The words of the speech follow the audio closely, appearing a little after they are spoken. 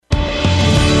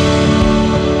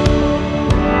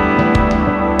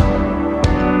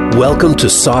Welcome to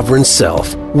Sovereign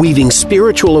Self, weaving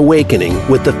spiritual awakening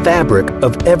with the fabric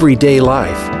of everyday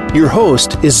life. Your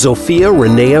host is Zofia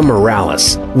Renea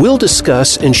Morales. We'll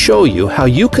discuss and show you how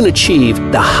you can achieve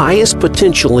the highest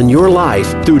potential in your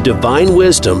life through divine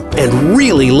wisdom and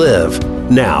really live.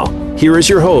 Now, here is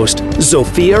your host,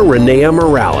 Zofia Renea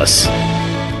Morales.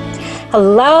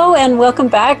 Hello, and welcome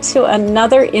back to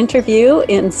another interview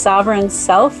in Sovereign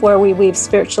Self, where we weave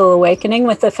spiritual awakening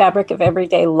with the fabric of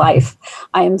everyday life.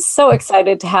 I am so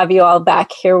excited to have you all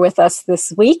back here with us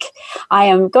this week. I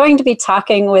am going to be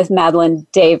talking with Madeleine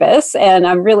Davis, and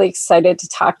I'm really excited to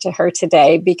talk to her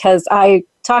today because I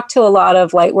talk to a lot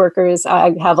of light workers.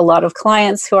 I have a lot of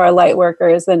clients who are light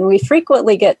workers, and we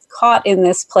frequently get caught in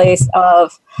this place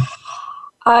of,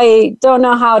 I don't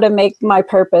know how to make my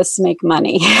purpose make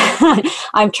money.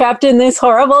 I'm trapped in this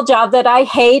horrible job that I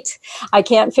hate. I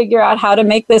can't figure out how to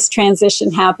make this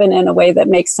transition happen in a way that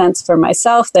makes sense for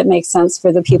myself, that makes sense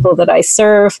for the people that I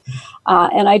serve.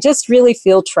 And I just really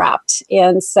feel trapped.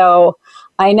 And so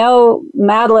I know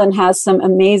Madeleine has some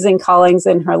amazing callings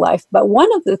in her life, but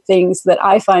one of the things that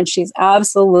I find she's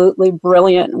absolutely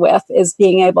brilliant with is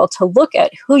being able to look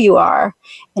at who you are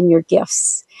and your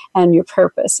gifts and your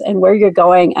purpose and where you're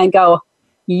going and go,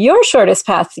 your shortest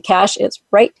path to cash is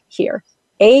right here.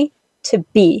 A to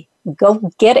B.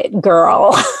 Go get it,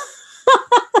 girl.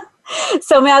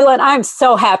 So Madeleine, I'm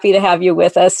so happy to have you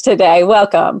with us today.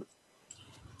 Welcome.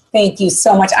 Thank you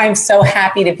so much. I'm so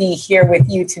happy to be here with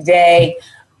you today.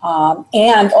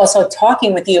 And also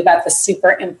talking with you about the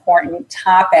super important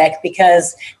topic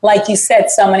because, like you said,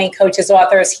 so many coaches,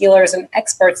 authors, healers, and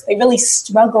experts, they really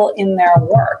struggle in their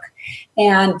work.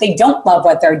 And they don't love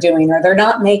what they're doing or they're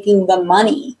not making the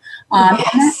money. Yes.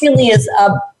 And that really is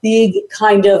a big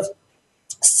kind of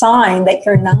sign that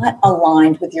you're not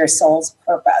aligned with your soul's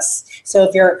purpose. So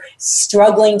if you're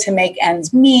struggling to make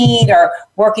ends meet or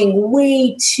working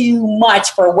way too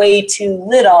much for way too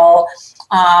little,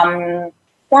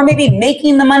 or maybe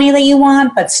making the money that you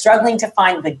want, but struggling to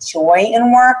find the joy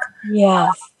in work,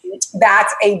 yes,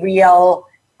 that's a real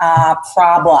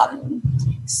problem.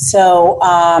 So,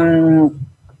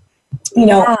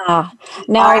 Yeah.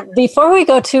 Now, before we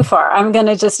go too far, I'm going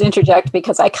to just interject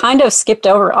because I kind of skipped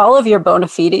over all of your bona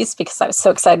fides because I was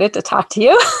so excited to talk to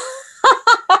you.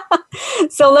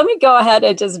 So let me go ahead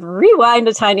and just rewind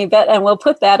a tiny bit and we'll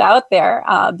put that out there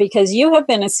because you have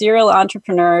been a serial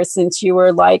entrepreneur since you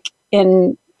were like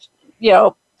in,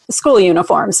 school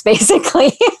uniforms,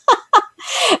 basically.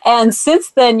 And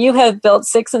since then, you have built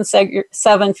 6- and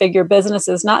 7-figure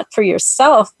businesses, not for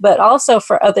yourself, but also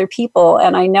for other people.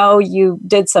 And I know you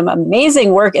did some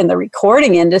amazing work in the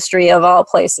recording industry of all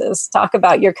places. Talk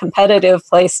about your competitive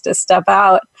place to step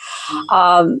out.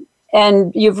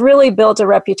 And you've really built a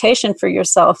reputation for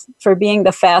yourself for being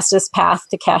the fastest path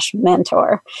to cash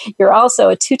mentor. You're also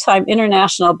a 2-time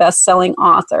international best-selling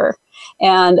author.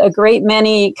 And a great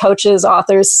many coaches,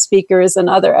 authors, speakers, and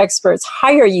other experts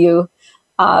hire you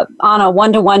on a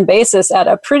one-to-one basis at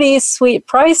a pretty sweet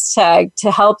price tag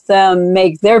to help them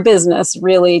make their business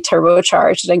really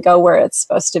turbocharged and go where it's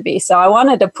supposed to be. So I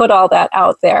wanted to put all that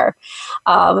out there.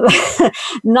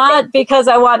 Not because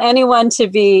I want anyone to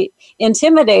be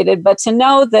intimidated, but to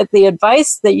know that the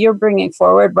advice that you're bringing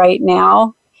forward right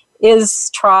now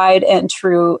is tried and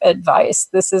true advice.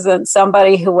 This isn't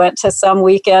somebody who went to some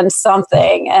weekend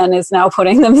something and is now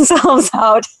putting themselves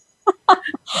out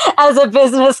as a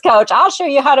business coach. I'll show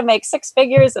you how to make 6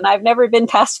 figures, and I've never been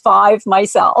past 5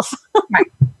 myself.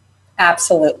 Right.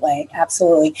 Absolutely.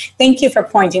 Absolutely. Thank you for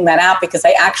pointing that out because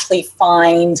I actually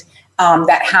find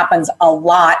that happens a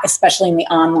lot, especially in the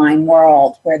online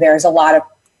world where there's a lot of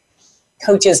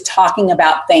coaches talking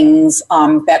about things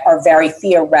that are very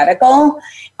theoretical.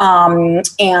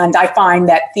 And I find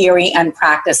that theory and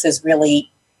practice is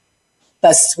really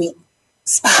the sweet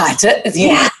spot.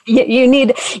 Yeah, you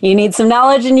need some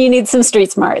knowledge and you need some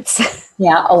street smarts.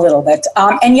 Yeah, a little bit.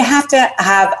 And you have to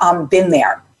have been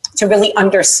there to really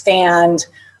understand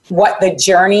what the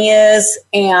journey is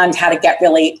and how to get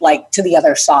really to the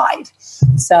other side.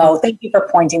 So thank you for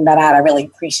pointing that out. I really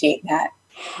appreciate that.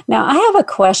 Now, I have a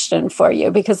question for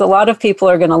you because a lot of people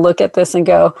are going to look at this and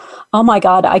go, oh my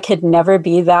God, I could never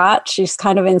be that. She's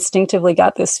kind of instinctively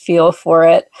got this feel for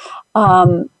it.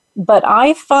 But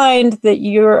I find that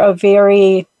you're a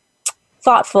very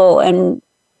thoughtful and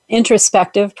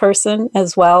introspective person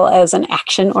as well as an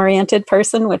action-oriented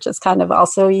person, which is kind of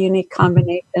also a unique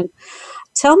combination.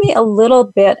 Tell me a little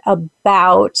bit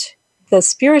about the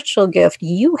spiritual gift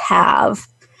you have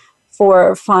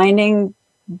for finding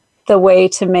the way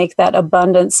to make that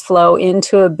abundance flow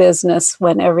into a business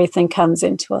when everything comes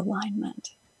into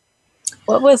alignment.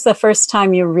 What was the first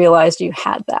time you realized you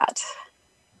had that?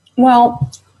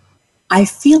 Well, I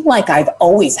feel like I've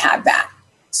always had that.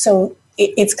 So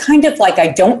it's kind of like I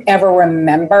don't ever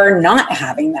remember not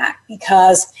having that,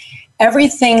 because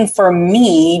everything for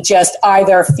me just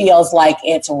either feels like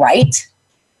it's right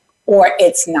or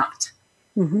it's not.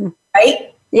 Mm-hmm.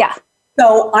 Right? Yeah.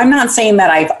 So I'm not saying that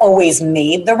I've always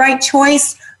made the right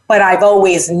choice, but I've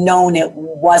always known it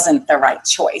wasn't the right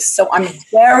choice. So I'm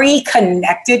very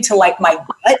connected to like my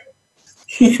gut,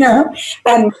 you know,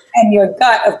 and your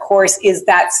gut, of course, is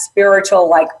that spiritual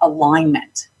like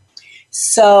alignment.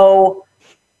 So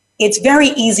it's very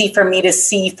easy for me to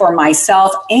see for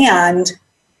myself and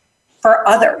for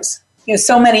others. You know,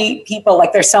 so many people,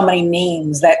 like there's so many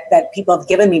names that people have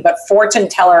given me, but fortune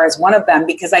teller is one of them,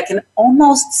 because I can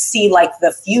almost see like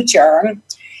the future.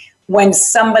 When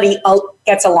somebody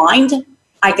gets aligned,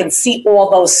 I can see all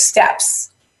those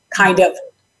steps kind of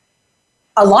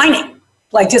aligning,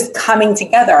 like just coming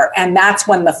together. And that's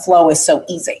when the flow is so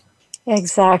easy.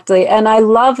 Exactly. And I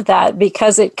love that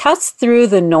because it cuts through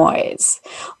the noise.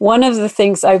 One of the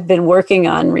things I've been working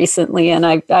on recently,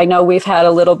 and I know we've had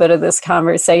a little bit of this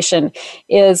conversation,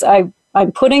 is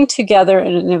I'm putting together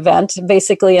an event,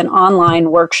 basically an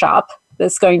online workshop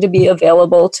that's going to be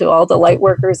available to all the light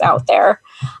workers out there,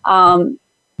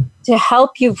 to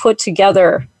help you put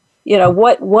together, you know,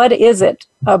 what is it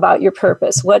about your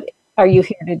purpose? What are you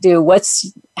here to do?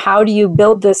 How do you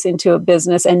build this into a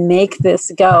business and make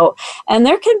this go? And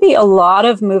there can be a lot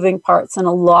of moving parts and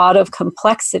a lot of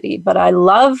complexity, but I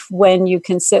love when you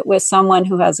can sit with someone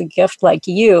who has a gift like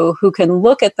you, who can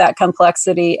look at that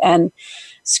complexity and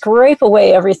scrape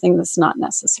away everything that's not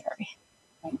necessary.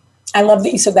 I love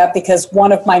that you said that, because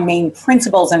one of my main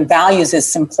principles and values is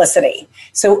simplicity.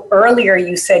 So earlier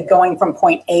you said going from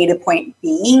point A to point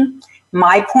B.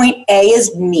 My point A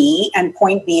is me and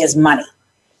point B is money.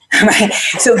 Right?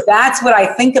 So that's what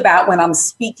I think about when I'm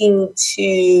speaking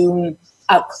to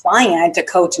a client, a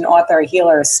coach, an author, a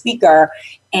healer, a speaker,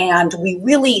 and we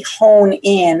really hone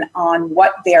in on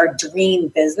what their dream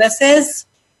business is.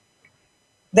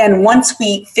 Then once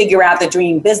we figure out the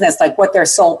dream business, like what their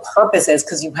sole purpose is,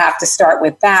 because you have to start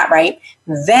with that, right?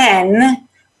 Then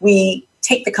we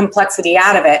take the complexity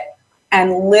out of it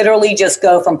and literally just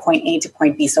go from point A to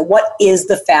point B. So what is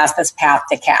the fastest path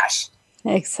to cash?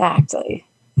 Exactly.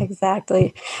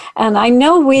 And I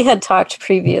know we had talked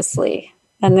previously,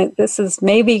 and this is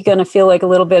maybe going to feel like a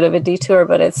little bit of a detour,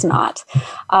 but it's not.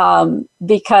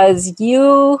 Because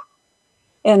you,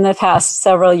 in the past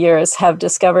several years, have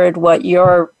discovered what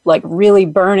your like really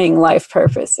burning life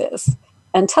purpose is.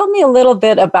 And tell me a little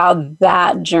bit about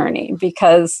that journey,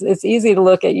 because it's easy to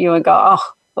look at you and go,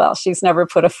 oh, well, she's never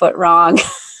put a foot wrong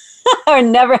or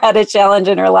never had a challenge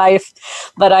in her life.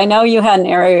 But I know you had an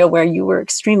area where you were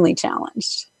extremely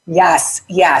challenged. Yes.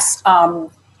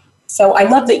 So I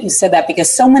love that you said that, because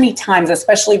so many times,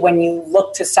 especially when you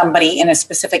look to somebody in a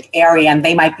specific area and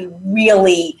they might be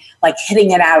really like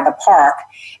hitting it out of the park,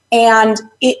 and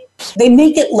they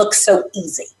make it look so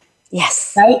easy.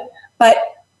 Yes. Right? But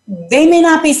they may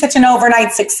not be such an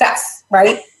overnight success,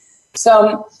 right?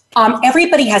 So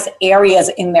everybody has areas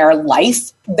in their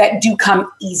life that do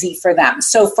come easy for them.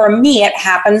 So for me, it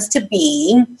happens to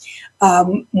be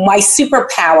my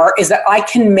superpower is that I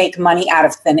can make money out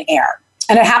of thin air.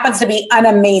 And it happens to be an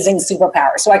amazing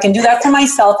superpower. So I can do that for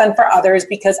myself and for others,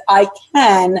 because I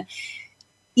can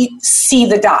see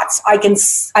the dots. I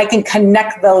can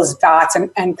connect those dots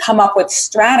and come up with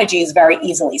strategies very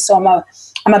easily. So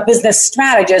I'm a business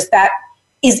strategist. That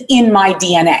is in my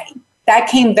DNA. That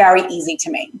came very easy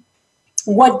to me.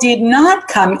 What did not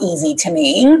come easy to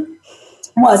me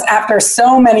was, after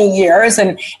so many years,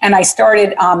 and I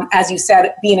started, as you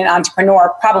said, being an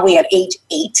entrepreneur probably at age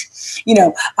 8. You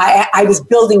know, I was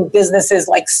building businesses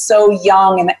like so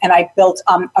young, and I built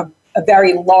a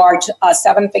very large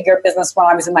 7-figure business while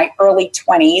I was in my early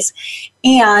 20s,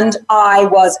 and I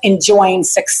was enjoying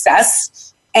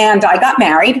success, and I got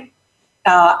married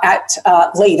at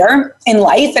later in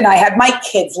life, and I had my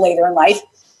kids later in life,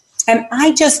 and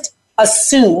I just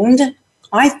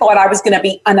I thought I was going to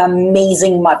be an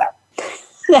amazing mother.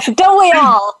 Don't we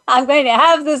all? I'm going to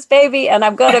have this baby and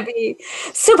I'm going to be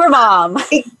super mom.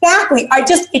 Exactly.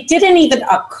 It didn't even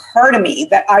occur to me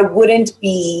that I wouldn't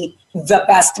be the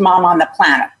best mom on the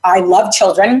planet. I love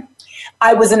children.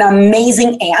 I was an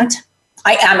amazing aunt.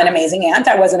 I am an amazing aunt.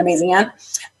 I was an amazing aunt.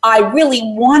 I really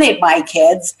wanted my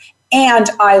kids, and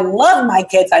I love my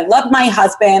kids. I love my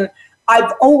husband.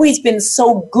 I've always been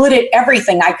so good at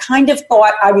everything. I kind of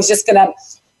thought I was just going to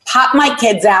pop my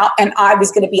kids out and I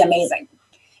was going to be amazing.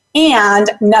 And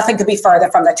nothing could be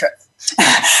further from the truth.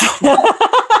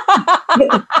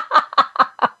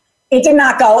 did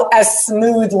not go as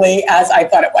smoothly as I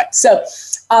thought it would. So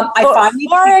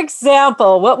for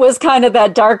example, what was kind of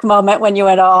that dark moment when you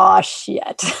went, oh,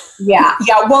 shit? Yeah.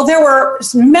 Well, there were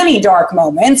many dark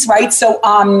moments, right? So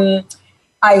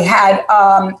I had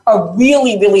a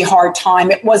really, really hard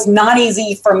time. It was not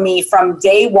easy for me from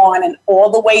day one and all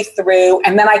the way through.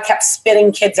 And then I kept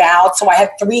spitting kids out. So I had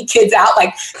 3 kids out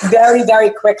like very, very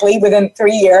quickly within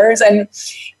 3 years. And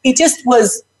it just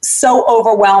was so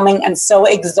overwhelming and so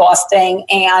exhausting.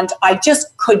 And I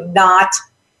just could not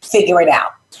figure it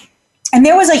out. And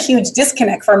there was a huge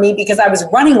disconnect for me because I was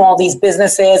running all these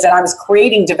businesses and I was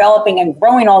creating, developing, and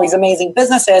growing all these amazing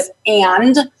businesses.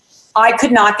 And I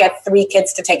could not get 3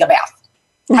 kids to take a bath.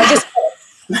 I just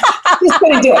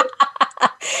couldn't do it.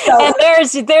 So,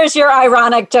 and there's your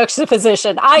ironic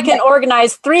juxtaposition. I can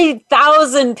organize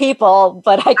 3,000 people,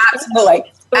 but I can't.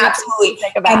 Absolutely.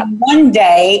 And one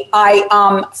day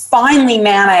I finally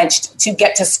managed to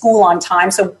get to school on time.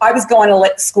 So I was going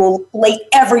to school late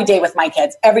every day with my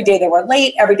kids. Every day they were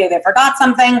late. Every day they forgot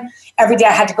something. Every day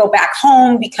I had to go back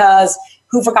home because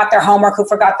who forgot their homework, who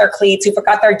forgot their cleats, who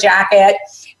forgot their jacket.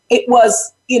 It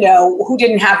was, who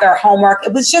didn't have their homework.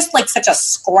 It was just like such a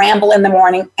scramble in the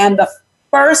morning. And the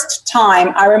first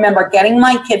time I remember getting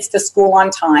my kids to school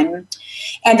on time,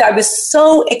 and I was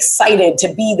so excited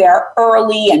to be there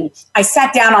early. And I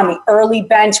sat down on the early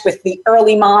bench with the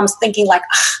early moms thinking like,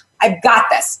 I've got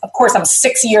this. Of course, I'm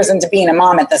 6 years into being a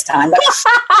mom at this time. But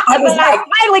I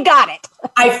finally got it.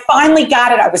 I finally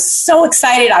got it. I was so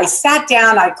excited. I sat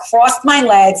down. I crossed my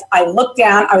legs. I looked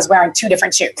down. I was wearing 2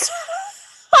 different shoes.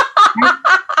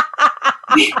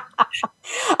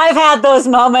 I've had those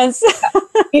moments.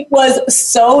 It was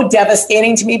so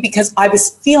devastating to me because I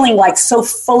was feeling like so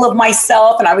full of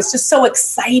myself and I was just so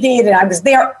excited and I was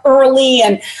there early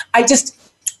and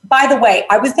by the way,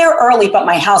 I was there early, but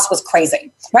my house was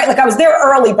crazy, right? Like I was there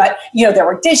early, but there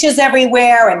were dishes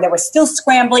everywhere and there was still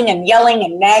scrambling and yelling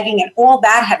and nagging and all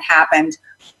that had happened,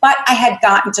 but I had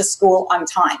gotten to school on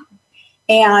time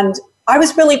and I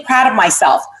was really proud of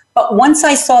myself. But once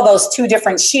I saw those 2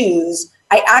 different shoes,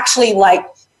 I actually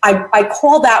I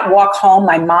call that walk home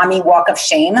my mommy walk of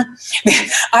shame.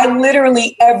 I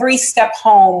literally, every step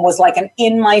home was like an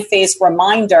in-my-face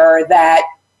reminder that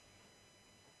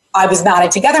I was not a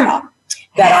together mom,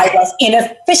 that I was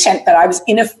inefficient, that I was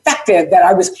ineffective, that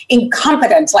I was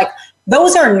incompetent. Like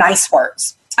those are nice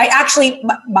words.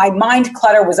 My mind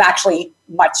clutter was actually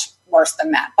much worse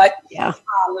than that. But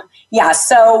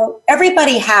so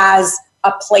everybody has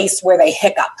a place where they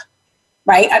hiccup,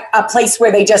 right? A place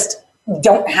where they just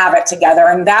don't have it together.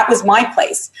 And that was my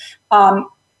place.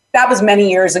 That was many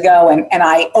years ago. And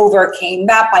I overcame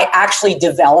that by actually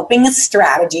developing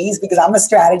strategies, because I'm a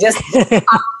strategist,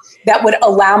 that would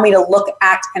allow me to look,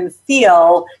 act, and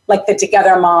feel like the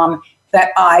together mom that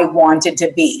I wanted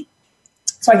to be.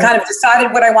 So I kind of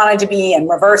decided what I wanted to be and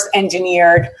reverse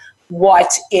engineered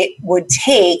what it would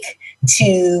take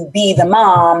to be the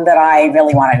mom that I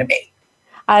really wanted to be.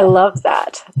 I love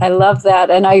that.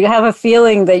 And I have a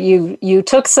feeling that you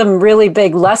took some really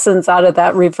big lessons out of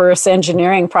that reverse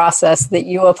engineering process that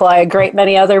you apply a great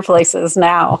many other places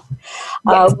now.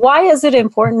 Yes. Why is it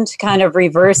important to kind of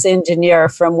reverse engineer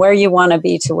from where you want to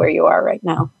be to where you are right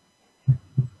now?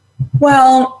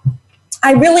 Well,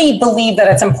 I really believe that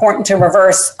it's important to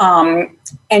reverse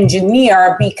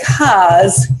engineer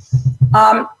because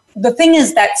the thing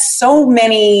is that so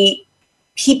many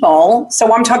people,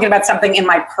 so I'm talking about something in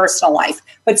my personal life,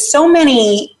 but so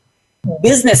many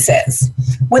businesses,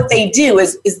 what they do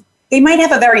is they might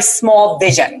have a very small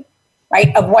vision,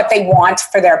 right, of what they want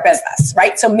for their business,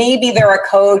 right? So maybe they're a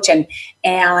coach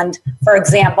and for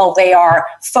example, they are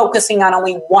focusing on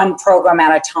only one program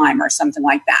at a time or something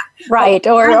like that. Right,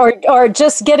 or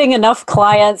just getting enough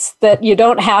clients that you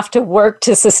don't have to work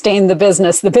to sustain the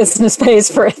business. The business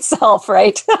pays for itself,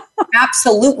 right?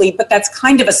 Absolutely, but that's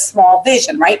kind of a small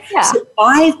vision, right? Yeah. So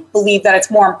I believe that it's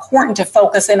more important to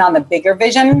focus in on the bigger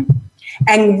vision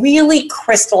and really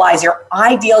crystallize your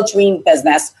ideal dream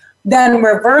business. Then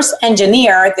reverse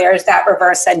engineer, there's that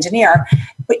reverse engineer,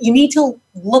 but you need to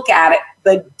look at it,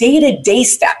 the day-to-day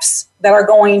steps that are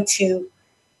going to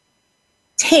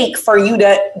take for you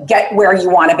to get where you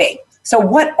want to be. So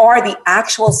what are the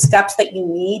actual steps that you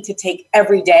need to take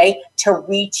every day to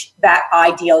reach that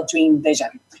ideal dream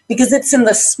vision? Because it's in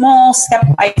the small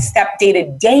step-by-step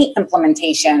day-to-day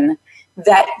implementation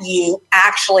that you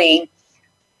actually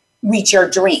reach your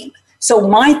dream. So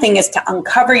my thing is to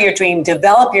uncover your dream,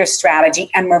 develop your strategy,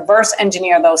 and reverse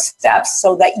engineer those steps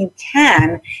so that you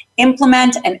can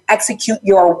implement and execute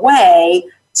your way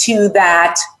to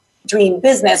that dream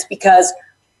business. Because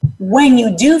when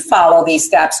you do follow these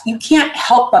steps, you can't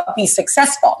help but be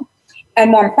successful. And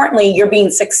more importantly, you're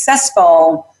being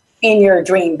successful in your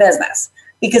dream business.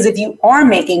 Because if you are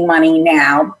making money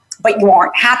now, but you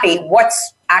aren't happy,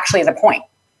 what's actually the point?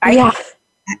 Right?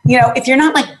 Yeah. If you're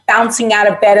not like bouncing out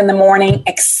of bed in the morning,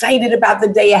 excited about the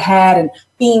day ahead and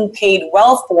being paid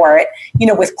well for it,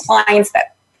 with clients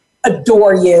that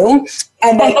adore you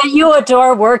and that you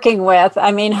adore working with.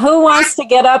 I mean, who wants to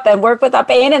get up and work with a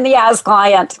pain in the ass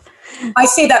client? I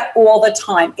say that all the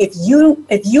time. If you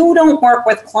don't work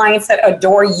with clients that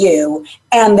adore you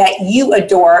and that you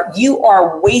adore, you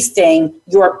are wasting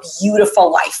your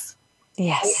beautiful life.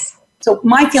 Yes. So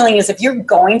my feeling is if you're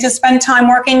going to spend time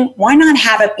working, why not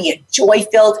have it be a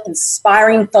joy-filled,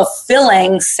 inspiring,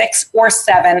 fulfilling 6 or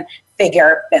 7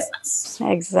 figure business?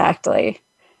 Exactly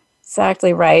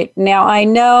right. Now, I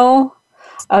know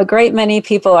a great many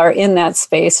people are in that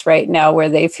space right now where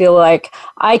they feel like,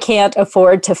 I can't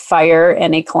afford to fire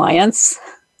any clients.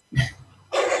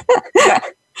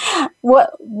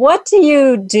 What do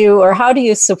you do, or how do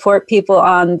you support people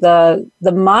on the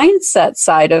mindset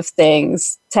side of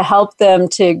things to help them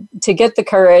to get the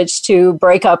courage to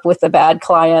break up with the bad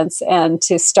clients and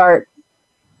to start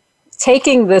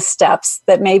taking the steps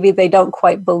that maybe they don't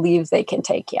quite believe they can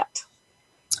take yet?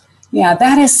 Yeah,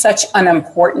 that is such an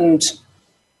important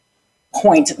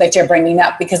point that you're bringing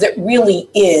up, because it really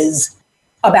is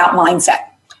about mindset,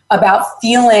 about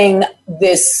feeling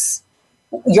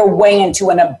your way into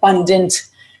an abundant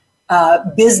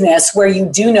business where you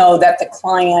do know that the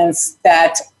clients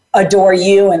that adore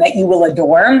you and that you will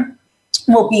adore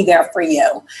will be there for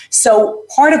you. So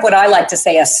part of what I like to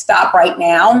say is stop right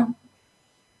now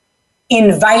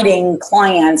inviting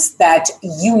clients that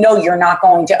you're not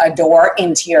going to adore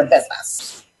into your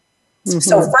business. Mm-hmm.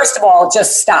 So first of all,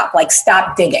 just stop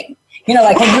digging.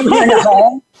 Like when you're in a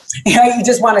home, you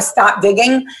just want to stop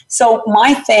digging. So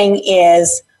my thing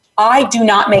is, I do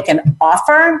not make an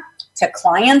offer to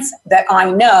clients that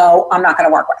I know I'm not going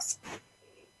to work with.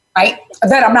 Right?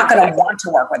 That I'm not going to want to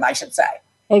work with, I should say.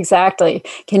 Exactly.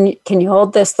 Can you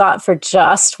hold this thought for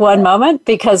just one moment?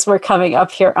 Because we're coming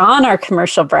up here on our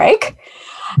commercial break.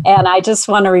 And I just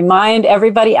want to remind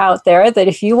everybody out there that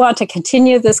if you want to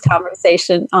continue this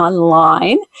conversation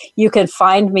online, you can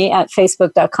find me at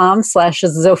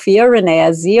facebook.com/Zofia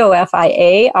Renea,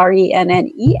 ZOFIA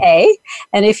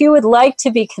And if you would like to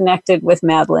be connected with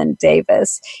Madeleine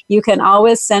Davis, you can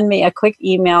always send me a quick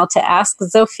email to Ask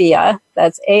Zofia.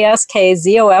 That's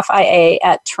ASKZOFIA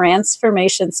at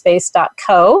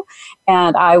transformationspace.co.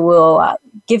 And I will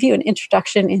give you an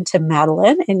introduction into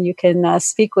Madeleine, and you can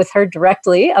speak with her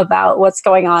directly about what's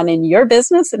going on in your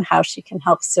business and how she can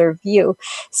help serve you.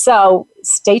 So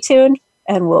stay tuned,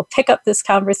 and we'll pick up this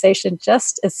conversation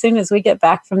just as soon as we get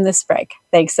back from this break.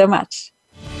 Thanks so much.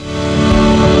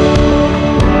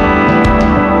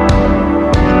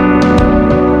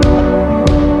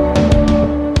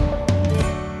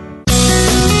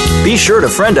 Be sure to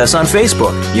friend us on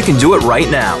Facebook. You can do it right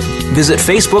now. Visit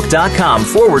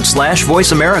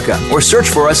facebook.com/Voice America or search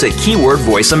for us at keyword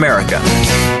Voice America.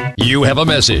 You have a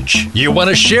message. You want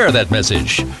to share that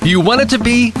message. You want it to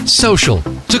be social,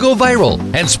 to go viral,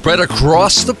 and spread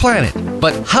across the planet.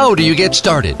 But how do you get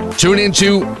started? Tune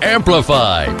into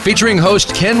Amplify, featuring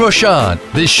host Ken Rochon.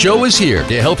 This show is here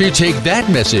to help you take that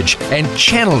message and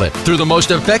channel it through the most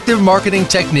effective marketing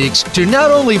techniques to not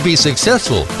only be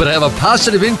successful, but have a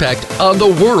positive impact on the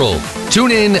world.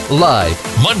 Tune in live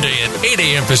Monday at 8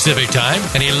 a.m. Pacific Time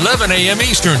and 11 a.m.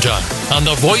 Eastern Time on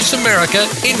the Voice America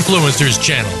Influencers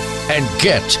Channel. And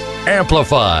get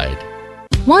amplified.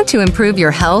 Want to improve your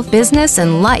health, business,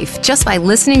 and life just by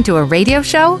listening to a radio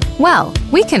show? Well,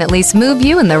 we can at least move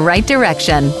you in the right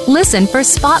direction. Listen for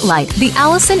Spotlight, the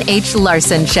Allison H.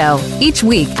 Larson Show. Each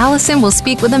week, Allison will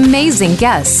speak with amazing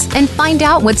guests and find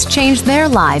out what's changed their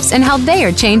lives and how they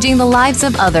are changing the lives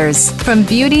of others. From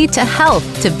beauty to health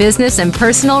to business and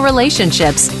personal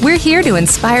relationships, we're here to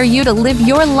inspire you to live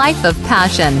your life of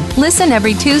passion. Listen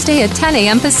every Tuesday at 10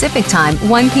 a.m. Pacific Time,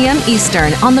 1 p.m.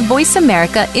 Eastern on the Voice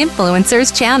America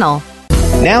Influencers Channel.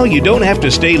 Now you don't have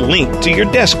to stay linked to your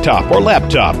desktop or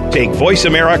laptop. Take Voice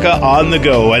America on the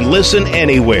go and listen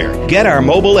anywhere. Get our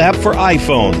mobile app for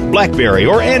iPhone, BlackBerry,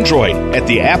 or Android at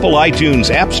the Apple iTunes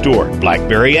App Store,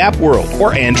 BlackBerry App World,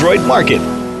 or Android Market.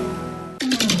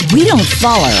 We don't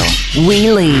follow,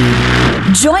 we lead.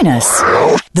 Join us,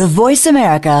 the Voice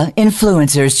America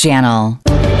Influencers Channel.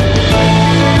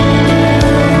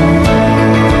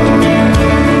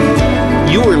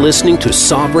 You are listening to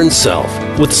Sovereign Self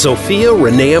with Zofia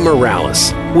Renea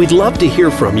Morales. We'd love to hear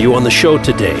from you on the show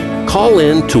today. Call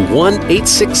in to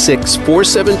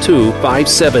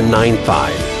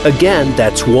 1-866-472-5795. Again,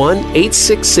 that's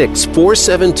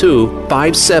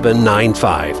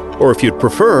 1-866-472-5795. Or if you'd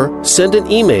prefer, send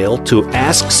an email to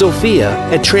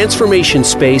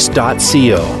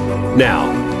askzofia@transformationspace.co.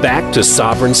 Now, back to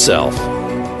Sovereign Self.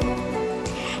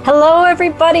 Hello,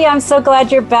 everybody. I'm so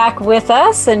glad you're back with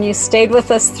us and you stayed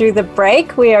with us through the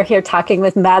break. We are here talking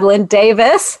with Madeleine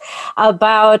Davis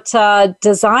about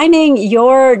designing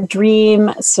your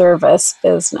dream service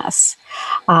business.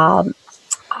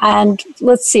 And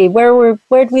let's see, where'd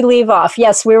we leave off?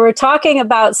 Yes, we were talking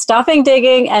about stopping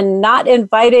digging and not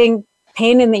inviting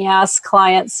pain in the ass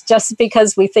clients just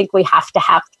because we think we have to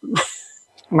have them.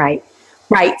 Right.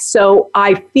 So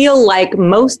I feel like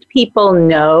most people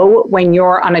know when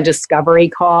you're on a discovery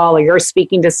call or you're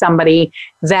speaking to somebody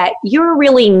that you're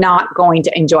really not going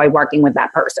to enjoy working with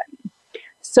that person.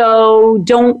 So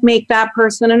don't make that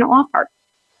person an offer.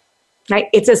 Right?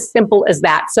 It's as simple as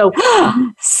that. So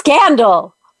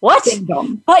scandal. What? Scandal.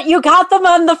 But you got them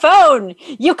on the phone.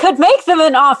 You could make them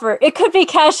an offer. It could be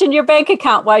cash in your bank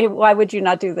account. Why would you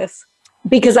not do this?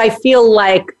 Because I feel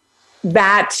like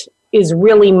that is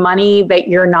really money that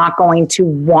you're not going to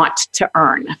want to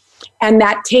earn. And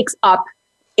that takes up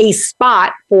a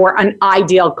spot for an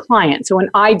ideal client. So an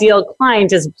ideal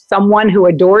client is someone who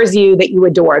adores you, that you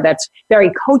adore, that's very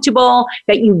coachable,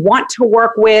 that you want to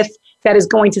work with, that is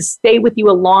going to stay with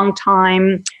you a long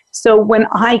time. So when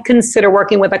I consider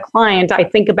working with a client, I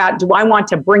think about, do I want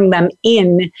to bring them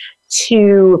in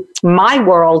to my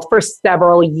world for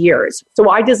several years? So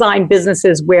I design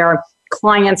businesses where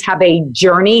clients have a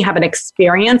journey, have an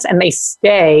experience, and they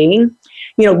stay,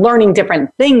 learning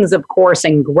different things, of course,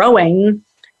 and growing,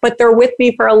 but they're with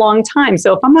me for a long time.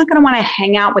 So if I'm not going to want to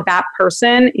hang out with that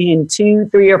person in 2,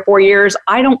 3, or 4 years,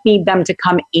 I don't need them to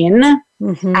come in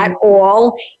at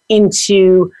all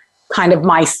into kind of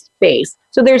my space.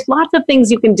 So there's lots of things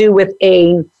you can do with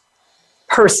a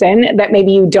person that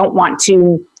maybe you don't want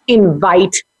to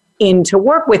invite in to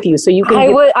work with you. So you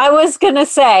can. I was going to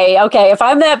say, okay, if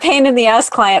I'm that pain in the ass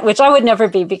client, which I would never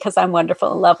be because I'm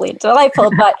wonderful and lovely and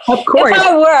delightful, but of course. If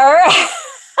I were,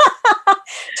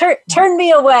 turn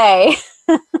me away.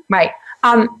 Right.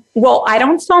 Well, I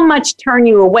don't so much turn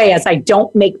you away as I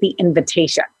don't make the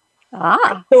invitation.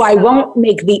 So I won't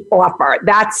make the offer.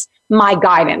 That's my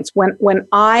guidance. When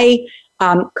I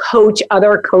coach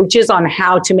other coaches on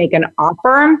how to make an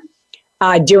offer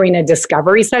during a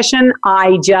discovery session,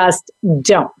 I just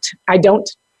don't. I don't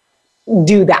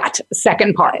do that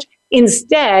second part.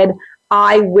 Instead,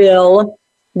 I will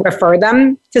refer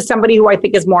them to somebody who I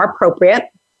think is more appropriate,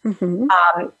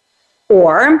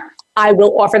 or I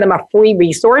will offer them a free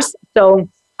resource. So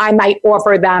I might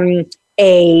offer them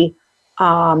a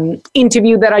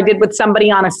interview that I did with somebody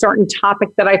on a certain topic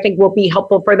that I think will be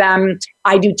helpful for them.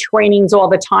 I do trainings all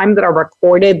the time that are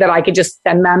recorded that I could just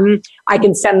send them. I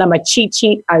can send them a cheat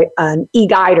sheet, an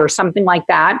e-guide or something like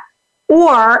that.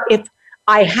 Or if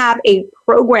I have a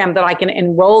program that I can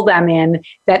enroll them in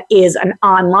that is an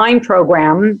online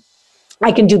program,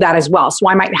 I can do that as well. So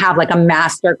I might have like a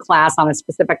master class on a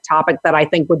specific topic that I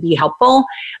think would be helpful.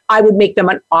 I would make them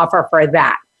an offer for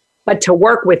that. But to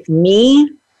work with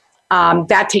me,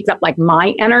 that takes up like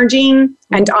my energy,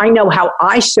 and I know how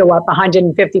I show up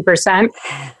 150%.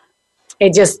 They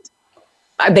just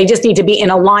need to be in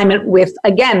alignment with,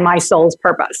 again, my soul's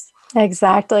purpose.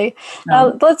 Exactly.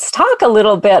 Now, let's talk a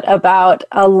little bit about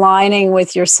aligning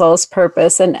with your soul's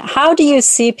purpose. And how do you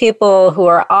see people who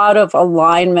are out of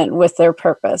alignment with their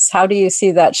purpose? How do you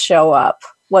see that show up?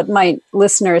 What might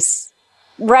listeners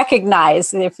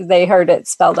recognize if they heard it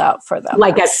spelled out for them?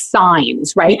 Like as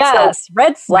signs, right? Yes, so,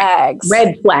 red flags.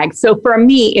 Red flags. So for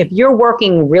me, if you're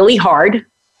working really hard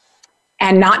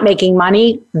and not making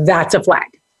money, that's a flag,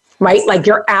 right? Like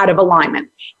you're out of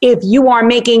alignment. If you are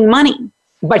making money,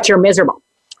 but you're miserable,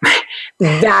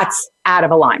 that's out of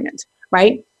alignment,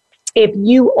 right? If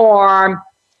you are,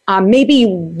 maybe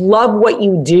you love what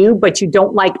you do, but you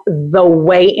don't like the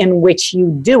way in which you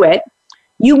do it,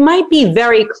 you might be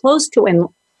very close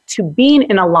to being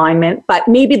in alignment, but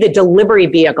maybe the delivery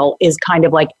vehicle is kind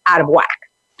of like out of whack.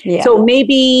 Yeah. So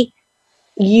maybe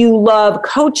you love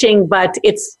coaching, but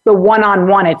it's the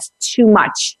one-on-one, it's too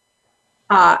much,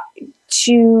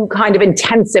 too kind of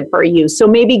intensive for you. So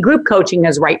maybe group coaching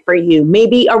is right for you.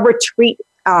 Maybe a retreat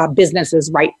business is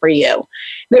right for you.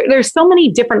 There's so many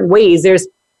different ways. There's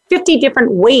 50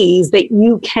 different ways that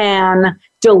you can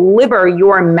deliver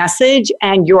your message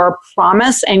and your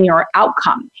promise and your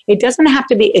outcome. It doesn't have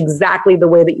to be exactly the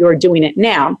way that you're doing it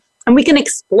now. And we can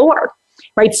explore,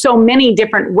 right? So many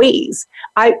different ways.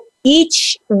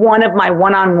 Each one of my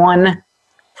one-on-one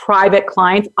private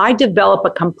clients, I develop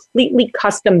a completely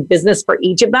custom business for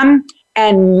each of them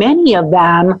And many of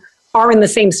them are in the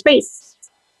same space,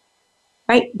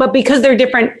 right? But because they're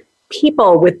different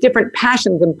people with different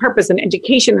passions and purpose and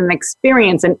education and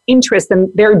experience and interest,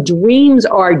 and their dreams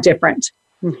are different,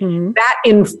 that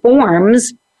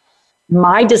informs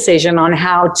my decision on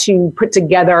how to put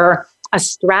together a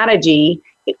strategy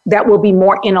that will be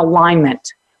more in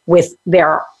alignment with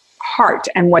their heart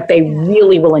and what they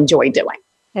really will enjoy doing.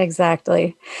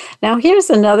 Exactly. Now, here's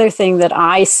another thing that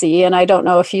I see, and I don't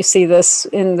know if you see this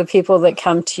in the people that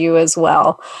come to you as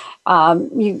well.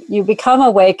 You become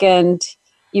awakened,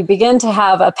 you begin to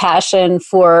have a passion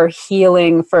for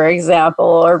healing, for example,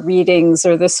 or readings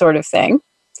or this sort of thing.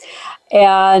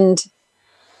 And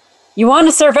you want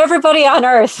to serve everybody on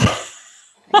earth.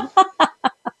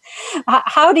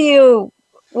 How do you,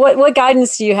 what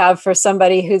guidance do you have for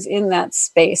somebody who's in that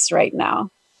space right now?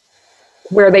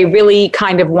 Where they really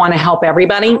kind of want to help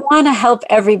everybody? I want to help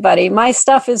everybody. My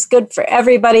stuff is good for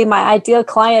everybody. My ideal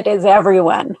client is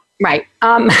everyone. Right.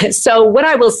 So what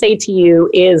I will say to you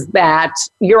is that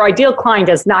your ideal client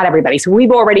is not everybody. So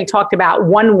we've already talked about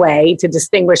one way to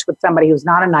distinguish with somebody who's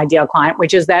not an ideal client,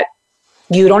 which is that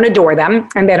you don't adore them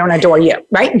and they don't adore you,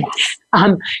 right?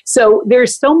 So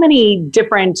there's so many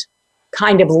different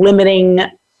kind of limiting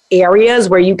areas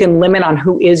where you can limit on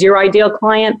who is your ideal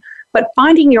client. But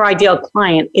finding your ideal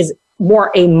client is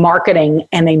more a marketing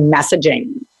and a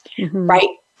messaging, right?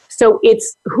 So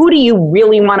it's who do you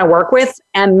really want to work with?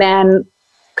 And then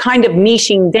kind of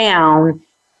niching down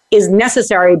is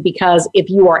necessary, because if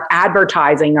you are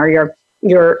advertising or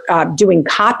you're doing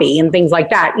copy and things like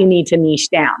that, you need to niche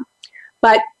down.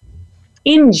 But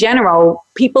in general,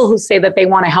 people who say that they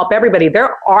want to help everybody,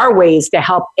 there are ways to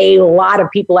help a lot of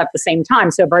people at the same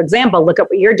time. So for example, look at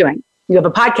what you're doing. You have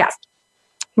a podcast.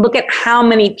 Look at how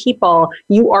many people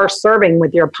you are serving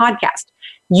with your podcast.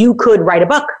 You could write a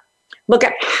book. Look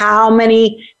at how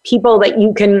many people that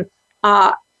you can,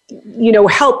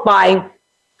 help by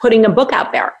putting a book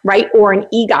out there, right? Or an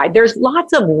e-guide. There's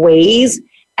lots of ways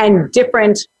and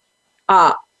different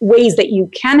ways that you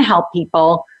can help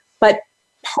people, but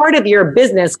part of your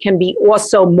business can be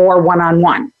also more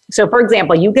one-on-one. So for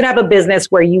example, you could have a business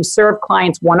where you serve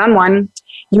clients one-on-one.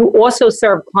 You also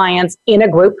serve clients in a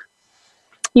group.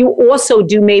 You also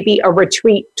do maybe a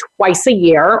retreat twice a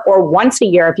year or once a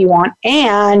year if you want,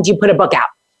 and you put a book out.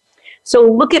 So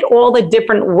look at all the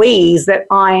different ways that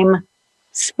I'm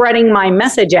spreading my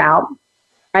message out,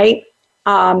 right?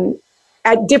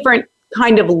 At different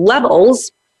kind of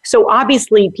levels. So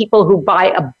obviously people who buy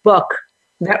a book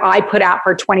that I put out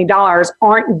for $20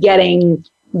 aren't getting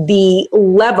the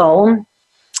level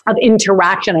of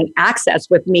interaction and access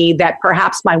with me that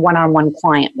perhaps my one-on-one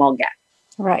client will get.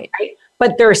 Right?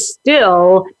 But they're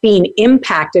still being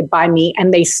impacted by me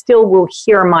and they still will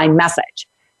hear my message.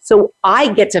 So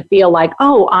I get to feel like,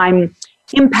 oh, I'm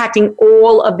impacting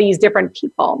all of these different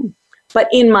people. But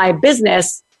in my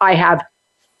business, I have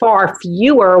far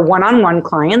fewer one-on-one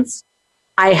clients.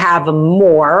 I have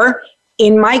more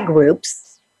in my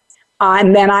groups.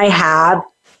 And then I have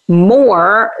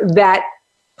more that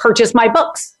purchase my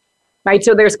books, right?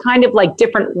 So there's kind of like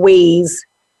different ways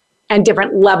and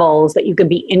different levels that you can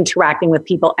be interacting with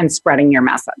people and spreading your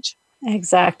message.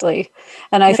 Exactly.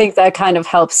 And I think that kind of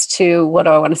helps to, what do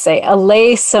I want to say,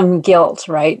 allay some guilt,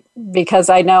 right? Because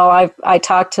I know I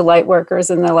talk to light workers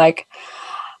and they're like,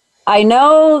 I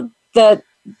know that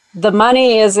the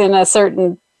money is in a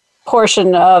certain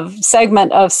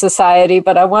segment of society,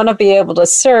 but I want to be able to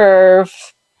serve,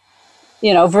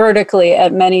 vertically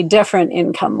at many different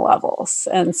income levels.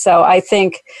 And so I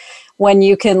think when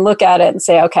you can look at it and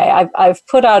say, okay, I've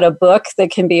put out a book that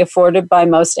can be afforded by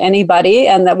most anybody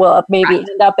and that will maybe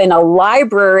end up in a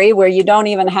library where you don't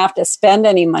even have to spend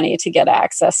any money to get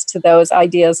access to those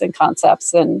ideas and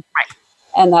concepts and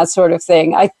that sort of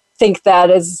thing. I think that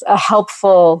is a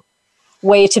helpful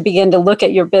way to begin to look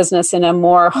at your business in a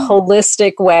more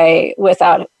holistic way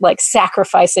without like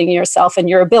sacrificing yourself and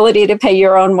your ability to pay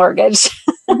your own mortgage.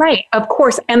 Right, of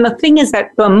course. And the thing is that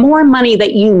the more money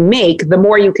that you make, the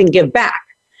more you can give back.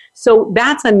 So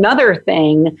that's another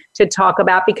thing to talk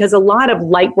about, because a lot of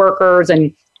light workers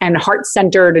and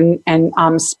heart-centered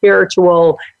and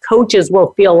spiritual coaches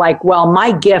will feel like, well,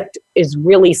 my gift is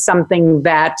really something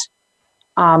that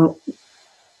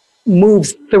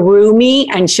moves through me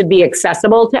and should be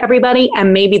accessible to everybody.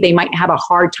 And maybe they might have a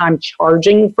hard time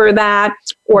charging for that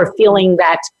or feeling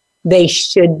that they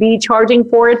should be charging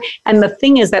for it. And the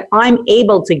thing is that I'm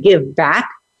able to give back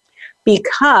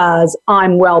because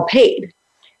I'm well paid.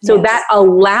 So that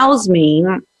allows me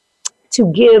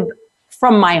to give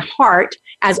from my heart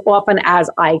as often as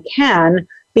I can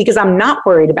because I'm not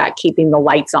worried about keeping the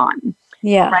lights on.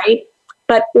 Yeah. Right?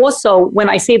 But also, when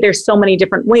I say there's so many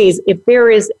different ways, if there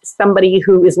is somebody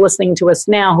who is listening to us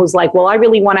now who's like, well, I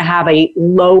really want to have a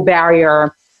low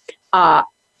barrier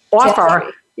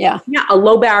offer. Yeah, a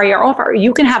low barrier offer.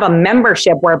 You can have a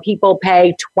membership where people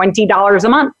pay $20 a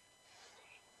month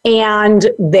and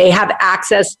they have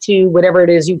access to whatever it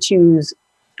is you choose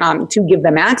to give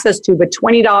them access to. But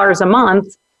 $20 a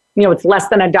month, it's less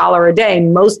than $1 a day.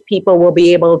 Most people will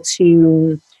be able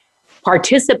to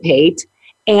participate.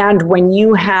 And when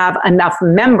you have enough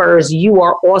members, you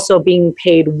are also being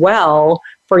paid well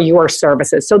for your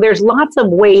services. So there's lots of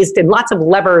ways and lots of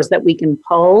levers that we can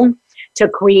pull to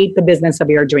create the business of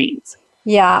your dreams.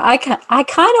 Yeah, I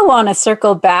kind of want to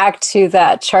circle back to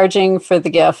that charging for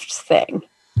the gift thing,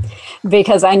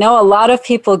 because I know a lot of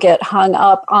people get hung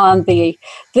up on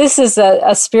this is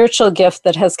a spiritual gift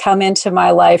that has come into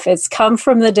my life. It's come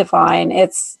from the divine.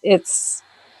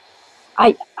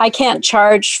 I can't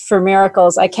charge for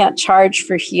miracles. I can't charge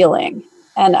for healing.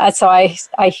 And so I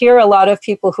hear a lot of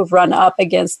people who've run up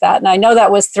against that. And I know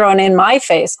that was thrown in my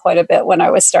face quite a bit when I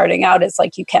was starting out. It's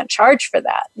like, you can't charge for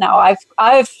that. Now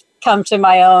I've come to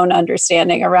my own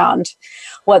understanding around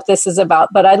what this is about,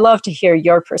 but I'd love to hear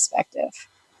your perspective.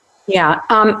 Yeah.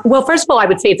 Well, first of all, I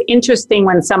would say it's interesting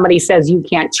when somebody says you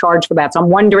can't charge for that. So I'm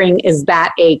wondering, is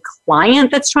that a client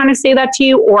that's trying to say that to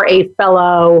you or a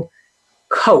fellow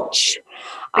coach?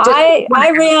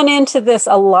 I ran into this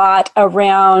a lot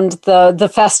around the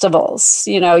festivals.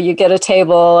 You get a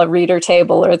table, a reader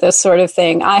table, or this sort of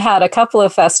thing. I had a couple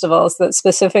of festivals that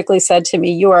specifically said to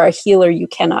me, you are a healer, you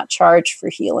cannot charge for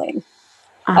healing.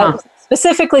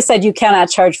 Specifically said you cannot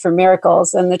charge for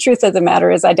miracles. And the truth of the matter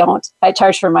is I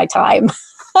charge for my time.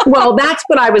 Well, that's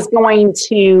what I was going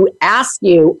to ask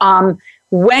you. Are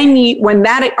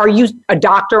you a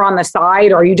doctor on the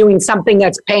side, or are you doing something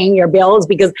that's paying your bills?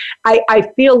 Because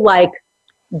I feel like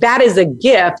that is a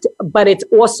gift, but it's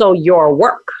also your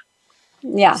work.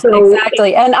 Yeah, so,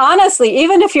 exactly. And honestly,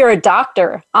 even if you're a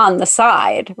doctor on the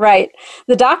side, right,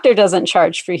 the doctor doesn't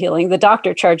charge for healing. The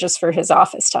doctor charges for his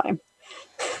office time.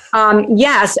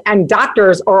 Yes, and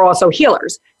doctors are also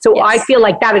healers. So yes. I feel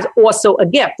like that is also a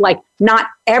gift. Like, not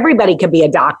everybody can be a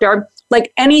doctor.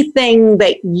 Like, anything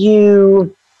that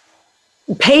you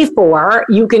pay for,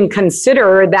 you can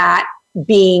consider that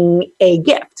being a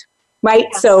gift, right?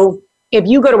 Yes. So if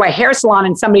you go to a hair salon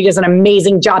and somebody does an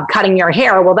amazing job cutting your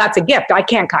hair, well, that's a gift. I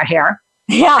can't cut hair.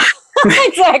 Yeah,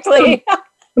 exactly.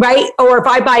 Right? Or if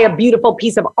I buy a beautiful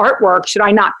piece of artwork, should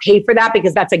I not pay for that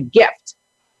because that's a gift?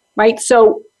 Right?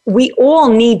 So we all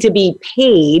need to be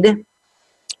paid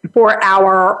for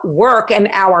our work and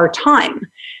our time.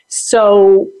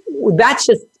 So that's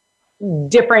just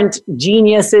different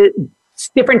geniuses,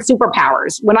 different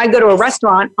superpowers. When I go to a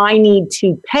restaurant, I need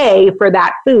to pay for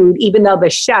that food, even though the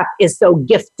chef is so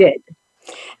gifted.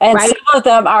 And right? Some of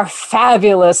them are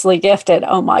fabulously gifted.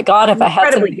 Oh my God, if I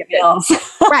had some meals.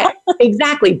 Right,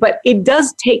 exactly. But it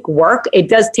does take work. It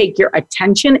does take your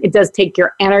attention. It does take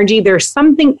your energy. There's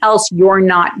something else you're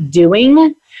not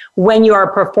doing when you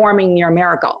are performing your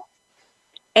miracle.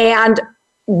 And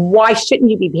why shouldn't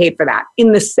you be paid for that?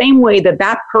 In the same way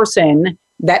that person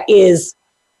that is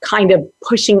kind of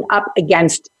pushing up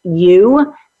against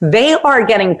you, they are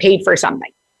getting paid for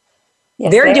something.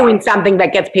 Yes, They're doing something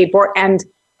that gets paid for. And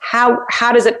how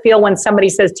does it feel when somebody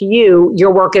says to you,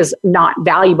 your work is not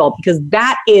valuable? Because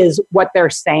that is what they're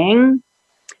saying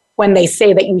when they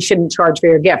say that you shouldn't charge for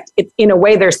your gift. It's, in a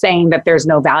way, they're saying that there's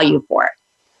no value for it.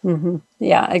 Mm-hmm.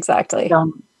 Yeah, exactly.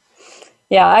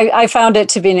 Yeah, I found it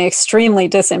to be an extremely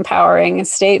disempowering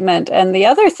statement. And the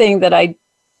other thing that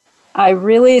I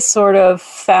really sort of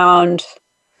found,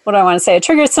 what I want to say, it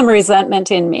triggered some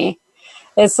resentment in me.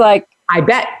 It's like, I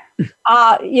bet.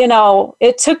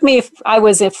 It took me, I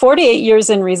was at 48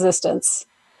 years in resistance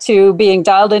to being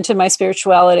dialed into my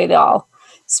spirituality at all.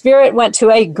 Spirit went to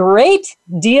a great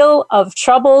deal of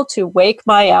trouble to wake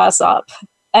my ass up.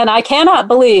 And I cannot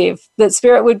believe that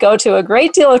Spirit would go to a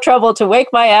great deal of trouble to wake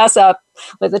my ass up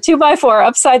with a 2x4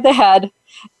 upside the head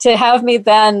to have me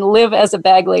then live as a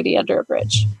bag lady under a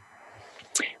bridge.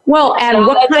 Well, and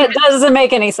that doesn't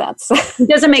make any sense. It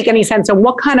doesn't make any sense. And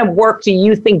what kind of work do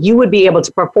you think you would be able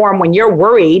to perform when you're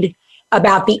worried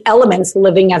about the elements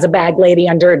living as a bag lady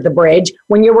under the bridge,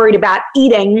 when you're worried about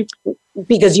eating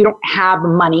because you don't have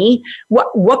money?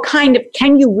 What kind of,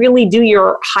 can you really do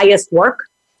your highest work?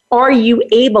 Are you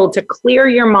able to clear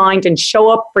your mind and show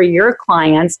up for your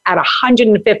clients at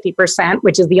 150%,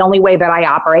 which is the only way that I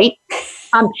operate?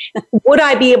 Would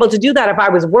I be able to do that if I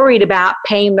was worried about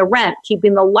paying the rent,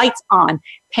 keeping the lights on,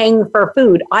 paying for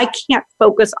food? I can't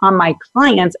focus on my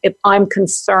clients if I'm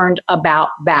concerned about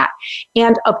that.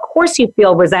 And of course you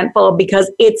feel resentful because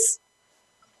it's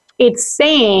It's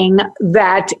saying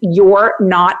that you're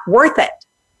not worth it,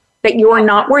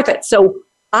 So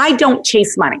I don't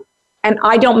chase money, and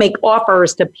I don't make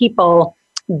offers to people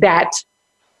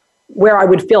where I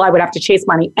would feel I would have to chase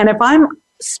money. And if I'm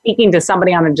speaking to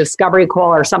somebody on a discovery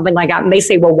call or something like that, and they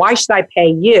say, well, why should I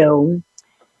pay you?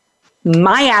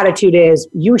 My attitude is,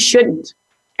 you shouldn't.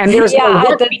 And there's no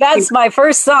work that's my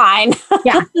first sign.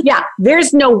 yeah.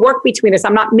 There's no work between us.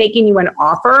 I'm not making you an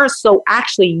offer. So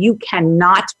actually, you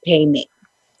cannot pay me.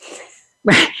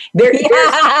 There's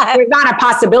not a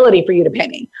possibility for you to pay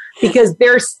me, because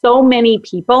there's so many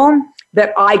people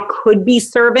that I could be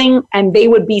serving, and they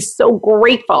would be so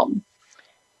grateful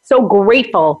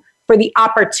for the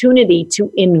opportunity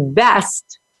to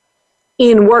invest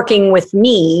in working with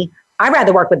me. I'd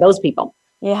rather work with those people.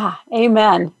 Yeah.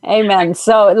 Amen.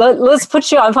 So let's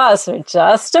put you on pause for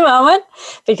just a moment,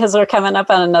 because we're coming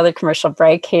up on another commercial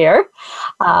break here.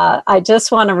 I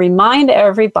just want to remind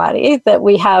everybody that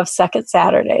we have Second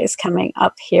Saturdays coming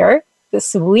up here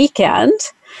this weekend.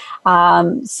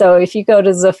 So if you go to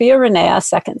Zofia Renea,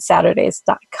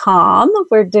 secondsaturdays.com,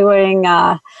 we're doing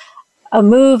a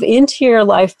move into your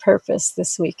life purpose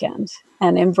this weekend,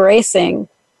 and embracing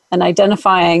and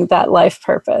identifying that life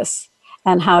purpose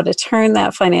and how to turn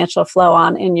that financial flow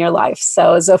on in your life.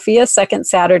 So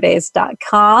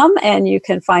ZofiaSecondSaturdays.com, and you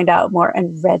can find out more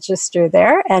and register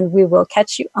there. And we will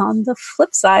catch you on the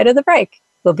flip side of the break.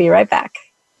 We'll be right back.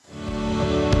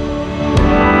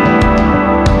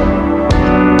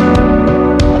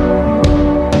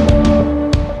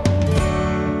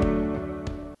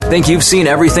 Think you've seen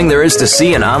everything there is to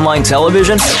see in online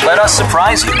television? Let us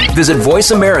surprise you. Visit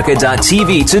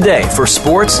voiceamerica.tv today for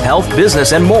sports, health,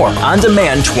 business, and more on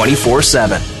demand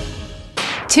 24/7.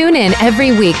 Tune in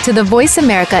every week to the Voice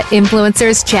America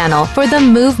Influencers channel for The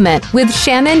Movement with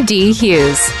Shannon D.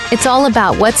 Hughes. It's all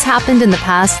about what's happened in the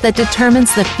past that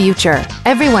determines the future.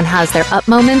 Everyone has their up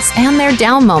moments and their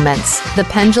down moments. The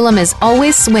pendulum is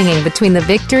always swinging between the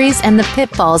victories and the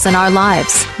pitfalls in our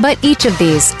lives. But each of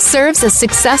these serves as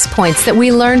success points that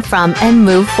we learn from and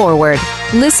move forward.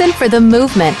 Listen for The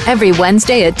Movement every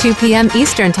Wednesday at 2 p.m.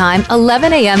 Eastern Time,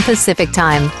 11 a.m. Pacific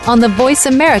Time on the Voice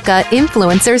America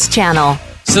Influencers channel.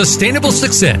 Sustainable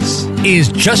success is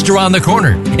just around the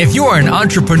corner. If you are an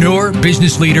entrepreneur,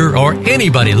 business leader, or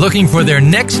anybody looking for their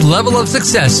next level of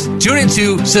success, tune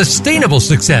into Sustainable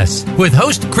Success with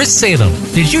host Chris Salem.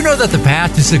 Did you know that the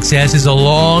path to success is a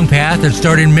long path that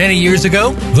started many years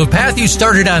ago? The path you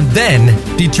started on then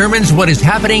determines what is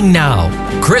happening now.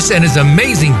 Chris and his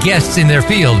amazing guests in their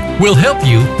field will help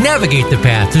you navigate the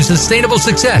path to sustainable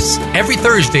success every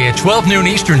Thursday at 12 noon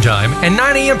Eastern Time and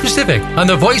 9 a.m. Pacific on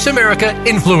the Voice America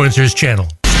Influencers channel.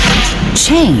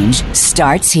 Change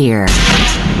starts here.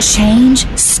 Change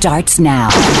starts now.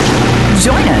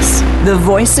 Join us, the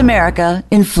Voice America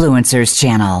Influencers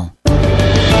channel.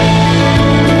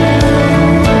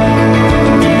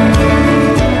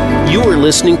 You are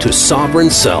listening to Sovereign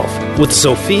Self with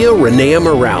Zofia Renea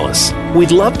Morales.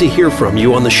 We'd love to hear from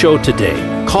you on the show today.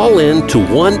 Call in to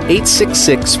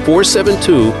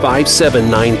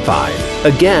 1-866-472-5795.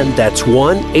 Again, that's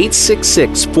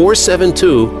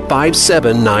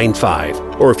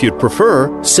 1-866-472-5795. Or if you'd prefer,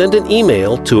 send an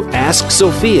email to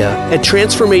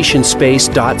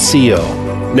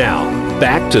askzofia@transformationspace.co. Now,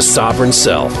 back to Sovereign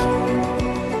Self.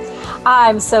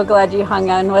 I'm so glad you hung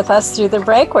on with us through the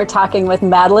break. We're talking with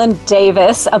Madeleine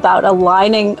Davis about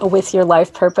aligning with your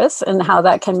life purpose and how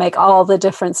that can make all the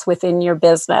difference within your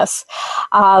business.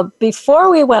 Before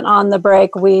we went on the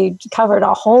break, we covered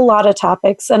a whole lot of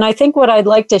topics. And I think what I'd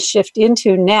like to shift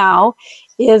into now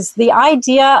is the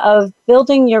idea of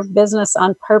building your business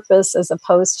on purpose as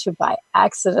opposed to by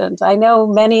accident. I know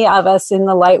many of us in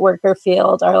the light worker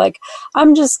field are like,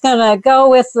 I'm just going to go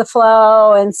with the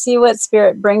flow and see what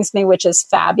Spirit brings me, which is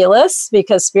fabulous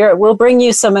because Spirit will bring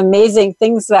you some amazing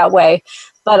things that way.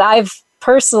 But I've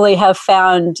personally have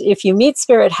found if you meet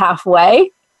Spirit halfway,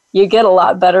 you get a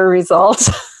lot better results.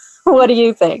 What do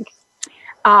you think?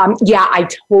 Yeah, I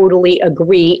totally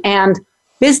agree. And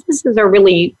businesses are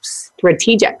really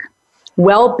strategic.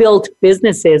 Well-built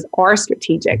businesses are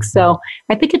strategic. So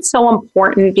I think it's so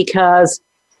important because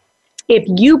if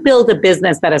you build a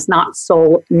business that is not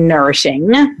soul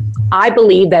nourishing, I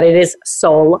believe that it is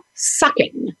soul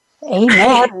sucking.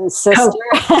 Amen, sister.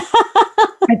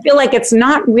 I feel like it's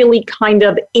not really kind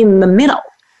of in the middle,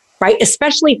 right?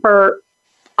 Especially for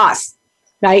us.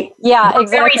 Right? Yeah,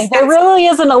 exactly. There really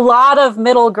isn't a lot of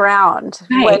middle ground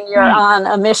when you're on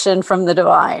a mission from the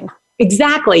divine.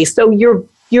 Exactly. So you're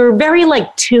very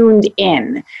like tuned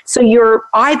in. So you're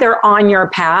either on your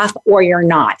path or you're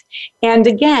not. And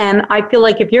again, I feel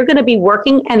like if you're going to be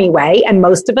working anyway, and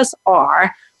most of us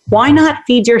are, why not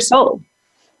feed your soul?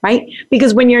 Right?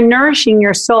 Because when you're nourishing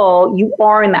your soul, you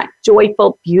are in that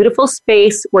joyful, beautiful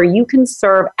space where you can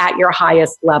serve at your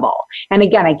highest level. And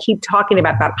again, I keep talking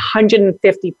about that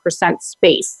 150%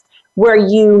 space where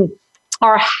you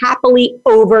are happily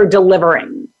over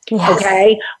delivering. Yes.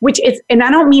 Okay. Which is, and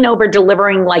I don't mean over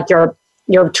delivering like you're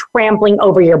trampling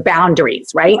over your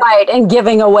boundaries, right? Right. And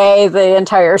giving away the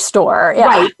entire store. Yeah.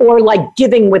 Right. Or like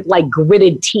giving with like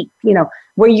gritted teeth,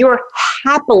 where you're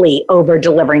happily over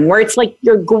delivering, where it's like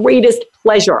your greatest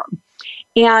pleasure.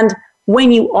 And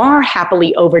when you are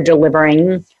happily over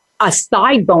delivering, a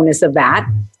side bonus of that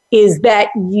is that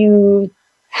you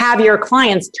have your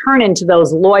clients turn into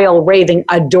those loyal, raving,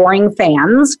 adoring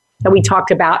fans that we talked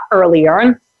about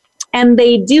earlier. And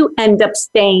they do end up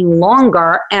staying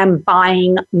longer and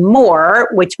buying more,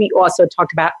 which we also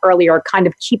talked about earlier, kind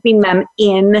of keeping them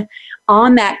in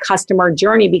on that customer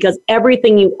journey, because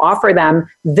everything you offer them,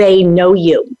 they know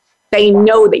you. They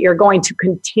know that you're going to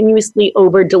continuously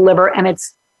over deliver, and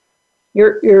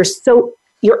you're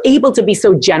able to be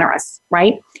so generous,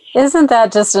 right? Isn't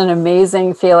that just an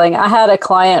amazing feeling? I had a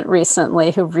client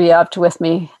recently who re-upped with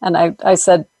me, and I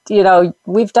said,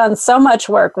 we've done so much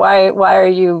work. Why are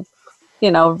you,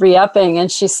 re-upping?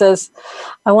 And she says,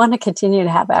 I want to continue to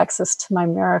have access to my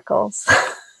miracles.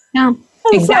 Yeah.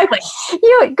 Exactly.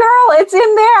 Like, girl, it's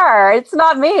in there. It's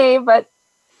not me, but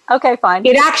okay, fine.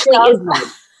 It actually is you.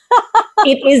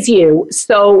 It is you.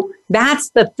 So that's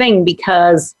the thing,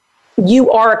 because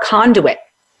you are a conduit.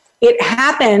 It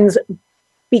happens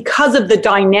because of the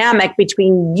dynamic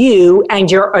between you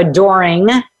and your adoring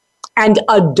and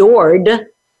adored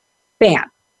fan,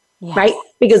 yes. Right?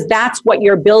 Because that's what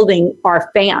you're building are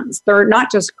fans. They're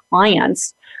not just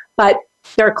clients, but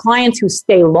they're clients who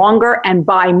stay longer and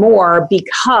buy more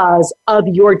because of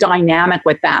your dynamic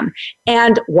with them.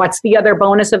 And what's the other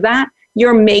bonus of that?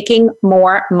 You're making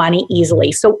more money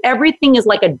easily. So everything is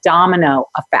like a domino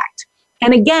effect.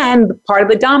 And again, part of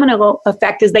the domino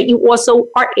effect is that you also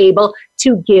are able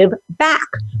to give back,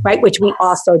 right? Which we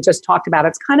also just talked about.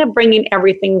 It's kind of bringing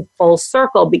everything full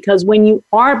circle, because when you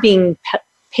are being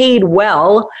paid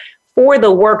well for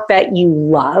the work that you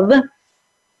love,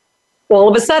 all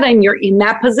of a sudden you're in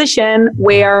that position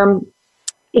where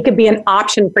it could be an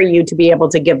option for you to be able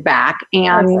to give back.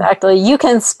 And exactly. You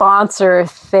can sponsor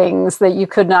things that you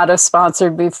could not have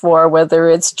sponsored before, whether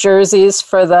it's jerseys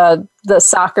for the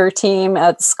soccer team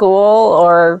at school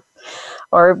or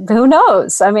who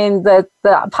knows? I mean, the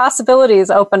possibilities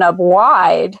open up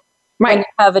wide when you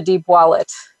have a deep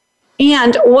wallet.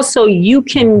 And also you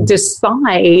can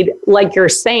decide, like you're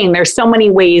saying, there's so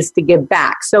many ways to give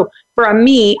back. So for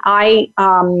me, I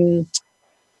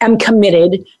am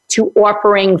committed to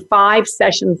offering 5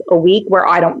 sessions a week where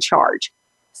I don't charge.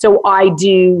 So I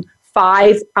do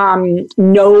 5,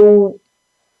 no,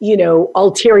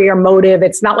 ulterior motive.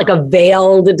 It's not like a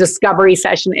veiled discovery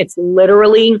session. It's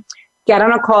literally get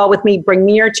on a call with me, bring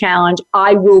me your challenge.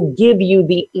 I will give you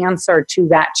the answer to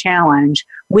that challenge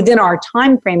within our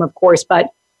time frame, of course, but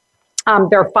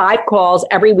there are 5 calls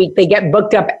every week. They get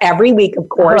booked up every week, of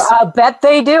course. I bet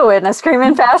they do in a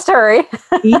screaming fast hurry.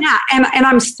 Yeah, and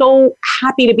I'm so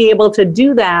happy to be able to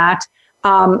do that.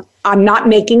 I'm not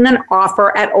making an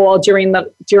offer at all during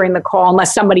the call,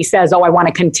 unless somebody says, "Oh, I want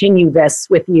to continue this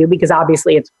with you," because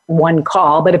obviously it's one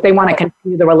call. But if they want to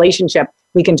continue the relationship,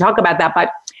 we can talk about that.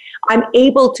 But I'm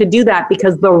able to do that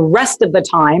because the rest of the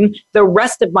time, the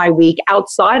rest of my week,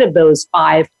 outside of those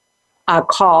 5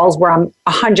 calls where I'm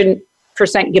 100%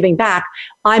 giving back,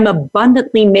 I'm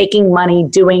abundantly making money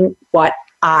doing what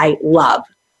I love.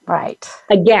 Right.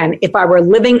 Again, if I were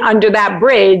living under that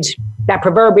bridge, that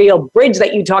proverbial bridge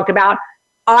that you talked about,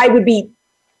 I would be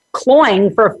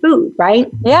clawing for food, right?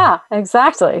 Yeah,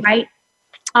 exactly. Right.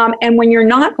 And when you're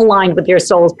not aligned with your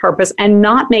soul's purpose and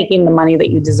not making the money that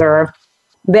you deserve,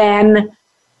 then,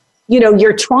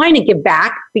 you're trying to give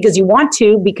back because you want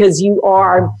to, because you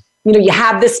are, you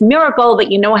have this miracle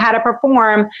that you know how to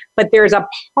perform, but there's a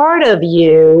part of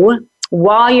you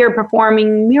while you're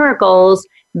performing miracles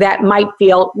that might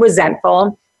feel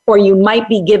resentful, or you might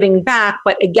be giving back,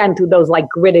 but again, through those like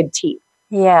gritted teeth.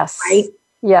 Yes. Right?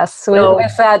 Yes. So,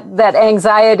 with that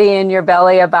anxiety in your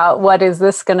belly about what is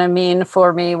this going to mean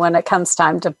for me when it comes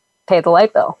time to pay the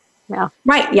light bill. Yeah.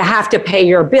 Right. You have to pay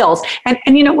your bills. And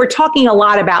we're talking a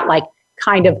lot about like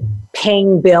kind of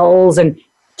paying bills and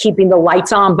keeping the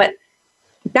lights on, but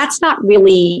that's not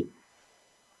really,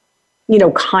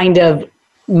 kind of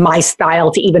my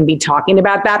style to even be talking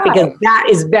about that, because that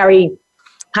is very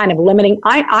kind of limiting.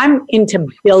 I'm into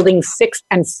building 6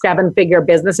 and 7 figure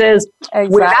businesses. Exactly.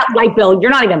 Where that light bill,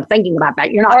 you're not even thinking about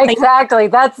that. You're not exactly.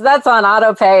 That's on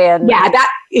auto pay. And yeah, that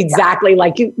exactly.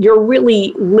 Like you're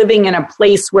really living in a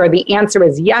place where the answer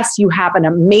is yes. You have an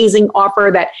amazing offer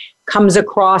that comes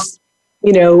across,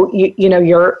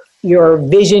 your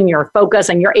vision, your focus,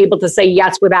 and you're able to say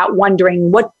yes without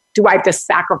wondering, what do I have to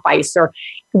sacrifice? Or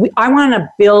I want to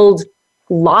build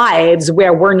lives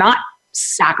where we're not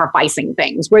sacrificing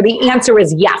things, where the answer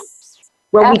is yes,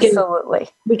 where absolutely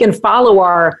we can follow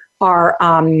our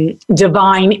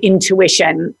divine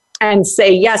intuition and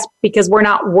say yes because we're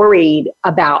not worried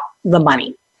about the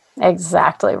money.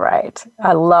 Exactly right.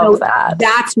 I love that.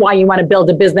 That's why you want to build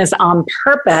a business on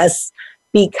purpose,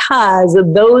 because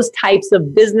of those types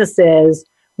of businesses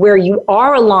where you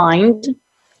are aligned,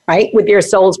 right, with your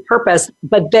soul's purpose,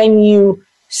 but then you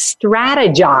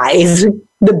strategize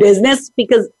the business,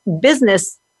 because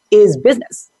business is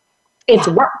business. It's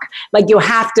work. Like you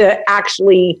have to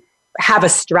actually have a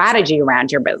strategy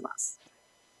around your business,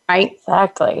 right?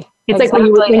 Exactly. It's exactly.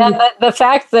 like when you the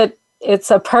fact that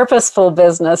it's a purposeful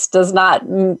business does not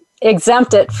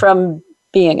exempt it from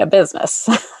being a business.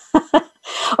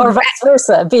 Or vice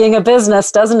versa. Being a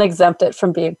business doesn't exempt it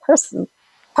from being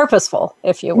purposeful,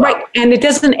 if you will. Right. And it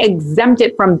doesn't exempt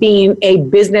it from being a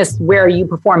business where you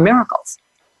perform miracles.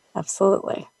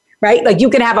 Absolutely. Right? Like you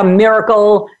can have a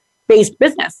miracle-based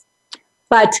business,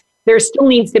 but there still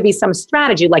needs to be some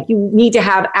strategy. Like you need to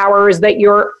have hours that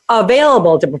you're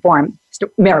available to perform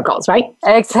miracles, right?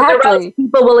 Exactly.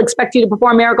 People will expect you to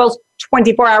perform miracles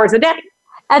 24 hours a day.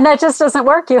 And that just doesn't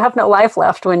work. You have no life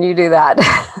left when you do that.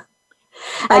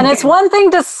 And it's one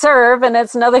thing to serve, and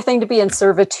it's another thing to be in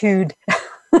servitude.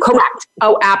 Correct.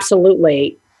 Oh,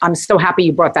 absolutely. I'm so happy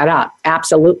you brought that up.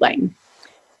 Absolutely.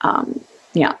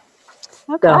 Yeah.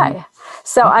 Okay.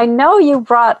 So I know you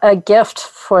brought a gift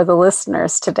for the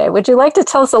listeners today. Would you like to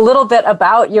tell us a little bit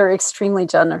about your extremely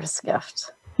generous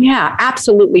gift? Yeah,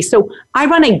 absolutely. So I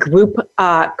run a group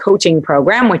coaching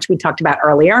program, which we talked about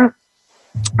earlier,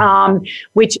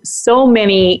 which so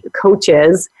many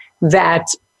coaches that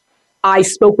I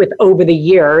spoke with over the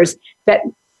years that,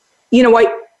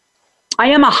 I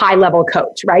am a high level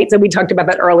coach, right? So we talked about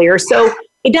that earlier. So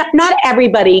not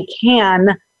everybody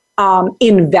can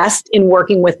invest in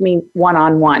working with me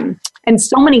one-on-one. And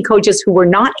so many coaches who were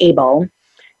not able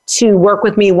to work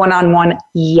with me one-on-one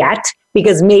yet,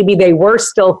 because maybe they were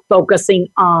still focusing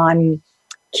on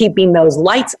keeping those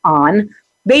lights on,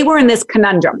 they were in this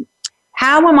conundrum.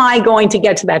 How am I going to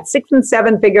get to that 6 and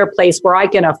 7 figure place where I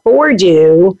can afford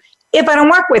you if I don't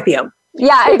work with you?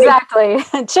 Yeah, exactly.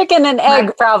 Chicken and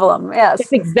egg problem. Yes.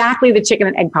 It's exactly the chicken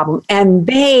and egg problem. And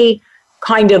they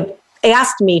kind of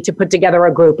asked me to put together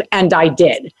a group, and I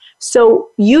did. So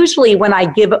usually when I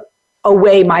give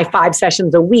away my 5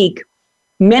 sessions a week,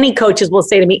 many coaches will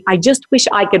say to me, I just wish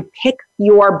I could pick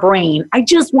your brain. I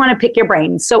just want to pick your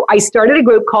brain. So I started a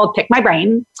group called Pick My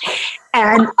Brain,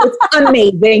 and it's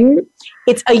amazing.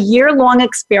 It's a year-long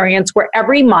experience where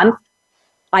every month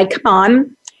I come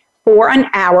on for an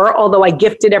hour, although I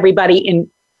gifted everybody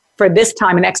for this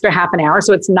time an extra half an hour.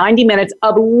 So it's 90 minutes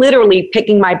of literally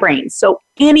picking my brain. So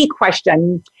any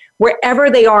question,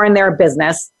 wherever they are in their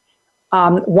business,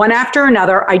 one after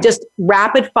another, I just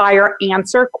rapid fire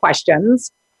answer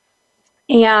questions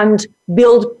and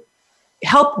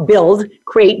help build,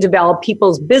 create, develop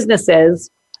people's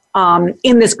businesses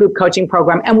in this group coaching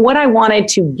program. And what I wanted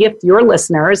to gift your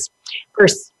listeners for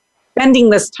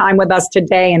spending this time with us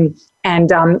today and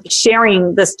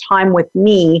sharing this time with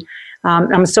me,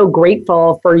 I'm so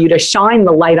grateful for you to shine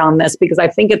the light on this, because I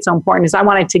think it's so important, is I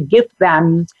wanted to gift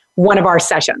them one of our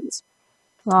sessions.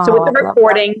 So with the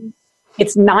recording,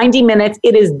 it's 90 minutes.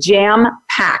 It is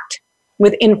jam-packed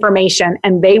with information,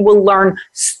 and they will learn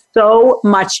so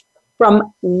much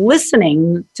from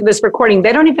listening to this recording.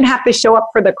 They don't even have to show up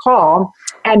for the call,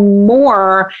 and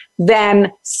more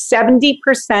than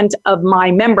 70% of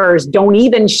my members don't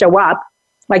even show up.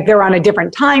 Like they're on a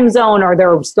different time zone, or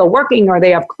they're still working, or they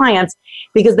have clients,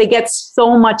 because they get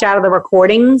so much out of the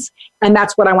recordings. And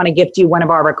that's what I want to gift you, one of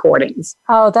our recordings.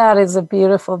 Oh, that is a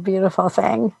beautiful, beautiful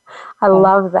thing. I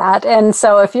love that. And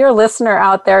so if you're a listener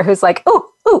out there who's like, ooh,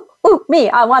 me,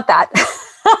 I want that.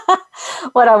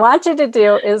 What I want you to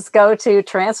do is go to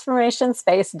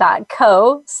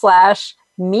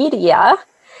transformationspace.co/media.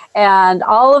 And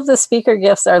all of the speaker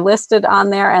gifts are listed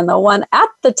on there. And the one at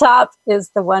the top is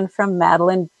the one from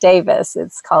Madeleine Davis.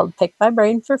 It's called Pick My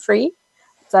Brain for Free.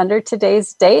 It's under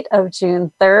today's date of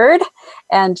June 3rd.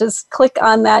 And just click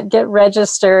on that, get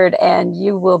registered, and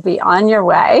you will be on your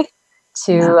way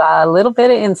to a little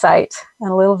bit of insight and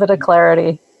a little bit of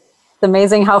clarity.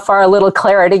 amazing how far a little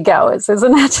clarity goes,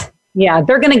 isn't it? Yeah,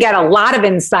 they're going to get a lot of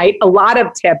insight, a lot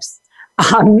of tips,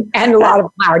 and a lot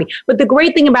of clarity. But the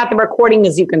great thing about the recording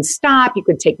is you can stop, you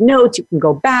can take notes, you can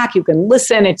go back, you can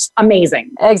listen. It's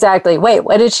amazing. Exactly. Wait,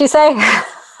 what did she say?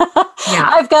 Yeah.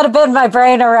 I've got to bend my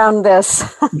brain around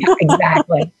this. Yeah,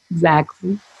 exactly.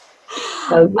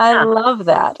 So, yeah. I love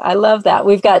that.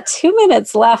 We've got 2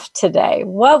 minutes left today.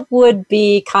 What would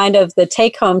be kind of the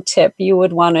take-home tip you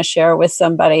would want to share with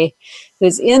somebody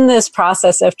who's in this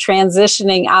process of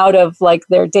transitioning out of like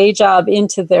their day job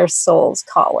into their soul's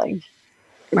calling?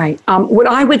 Right. What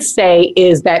I would say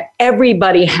is that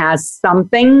everybody has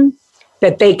something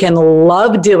that they can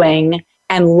love doing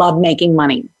and love making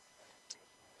money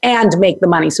and make the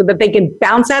money so that they can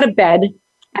bounce out of bed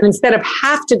and instead of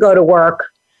have to go to work,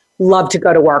 love to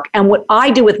go to work. And what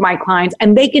I do with my clients,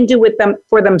 and they can do with them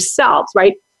for themselves,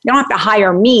 right? You don't have to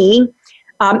hire me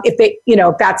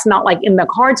if that's not like in the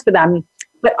cards for them.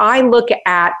 But I look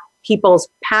at people's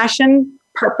passion,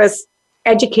 purpose,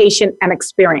 education, and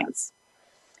experience.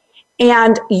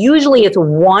 And usually it's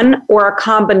one or a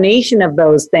combination of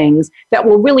those things that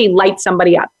will really light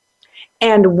somebody up.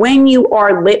 And when you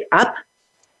are lit up,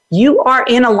 you are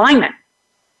in alignment.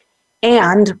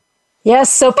 And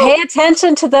yes, so pay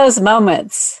attention to those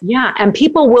moments. Yeah, and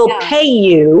people will pay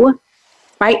you,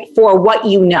 right, for what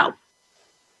you know.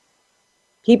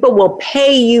 People will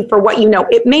pay you for what you know.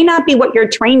 It may not be what you're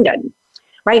trained in,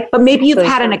 right? But maybe you've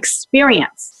had an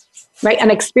experience, right? An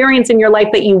experience in your life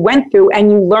that you went through and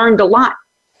you learned a lot.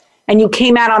 And you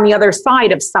came out on the other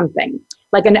side of something.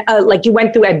 Like you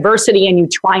went through adversity and you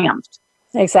triumphed.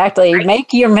 Exactly. Right?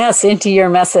 Make your mess into your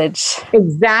message.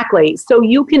 Exactly. So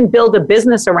you can build a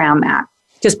business around that.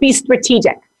 Just be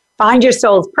strategic. Find your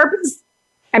soul's purpose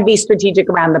and be strategic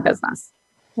around the business.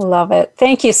 Love it.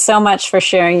 Thank you so much for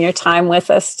sharing your time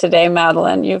with us today,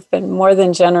 Madeleine. You've been more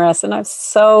than generous, and I'm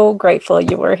so grateful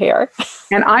you were here.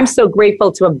 And I'm so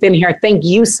grateful to have been here. Thank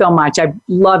you so much. I've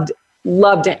loved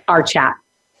our chat.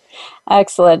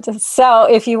 Excellent. So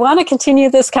if you want to continue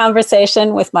this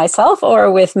conversation with myself or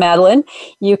with Madeleine,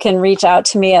 you can reach out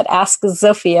to me at Ask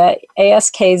Zofia,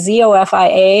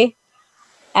 AskZofia,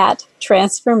 at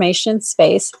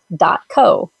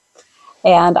transformationspace.co.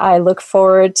 And I look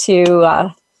forward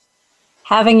to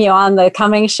having you on the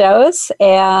coming shows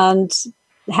and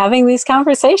having these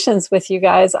conversations with you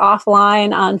guys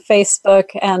offline on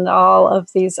Facebook and all of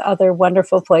these other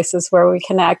wonderful places where we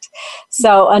connect.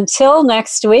 So until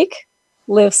next week,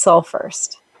 live soul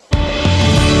first.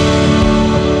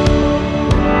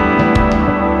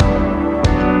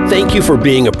 Thank you for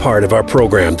being a part of our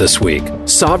program this week.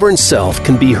 Sovereign Self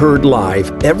can be heard live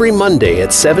every Monday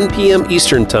at 7 p.m.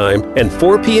 Eastern Time and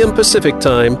 4 p.m. Pacific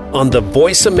Time on the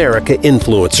Voice America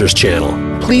Influencers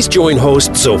channel. Please join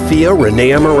host Zofia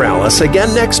Renea Morales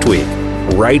again next week,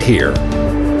 right here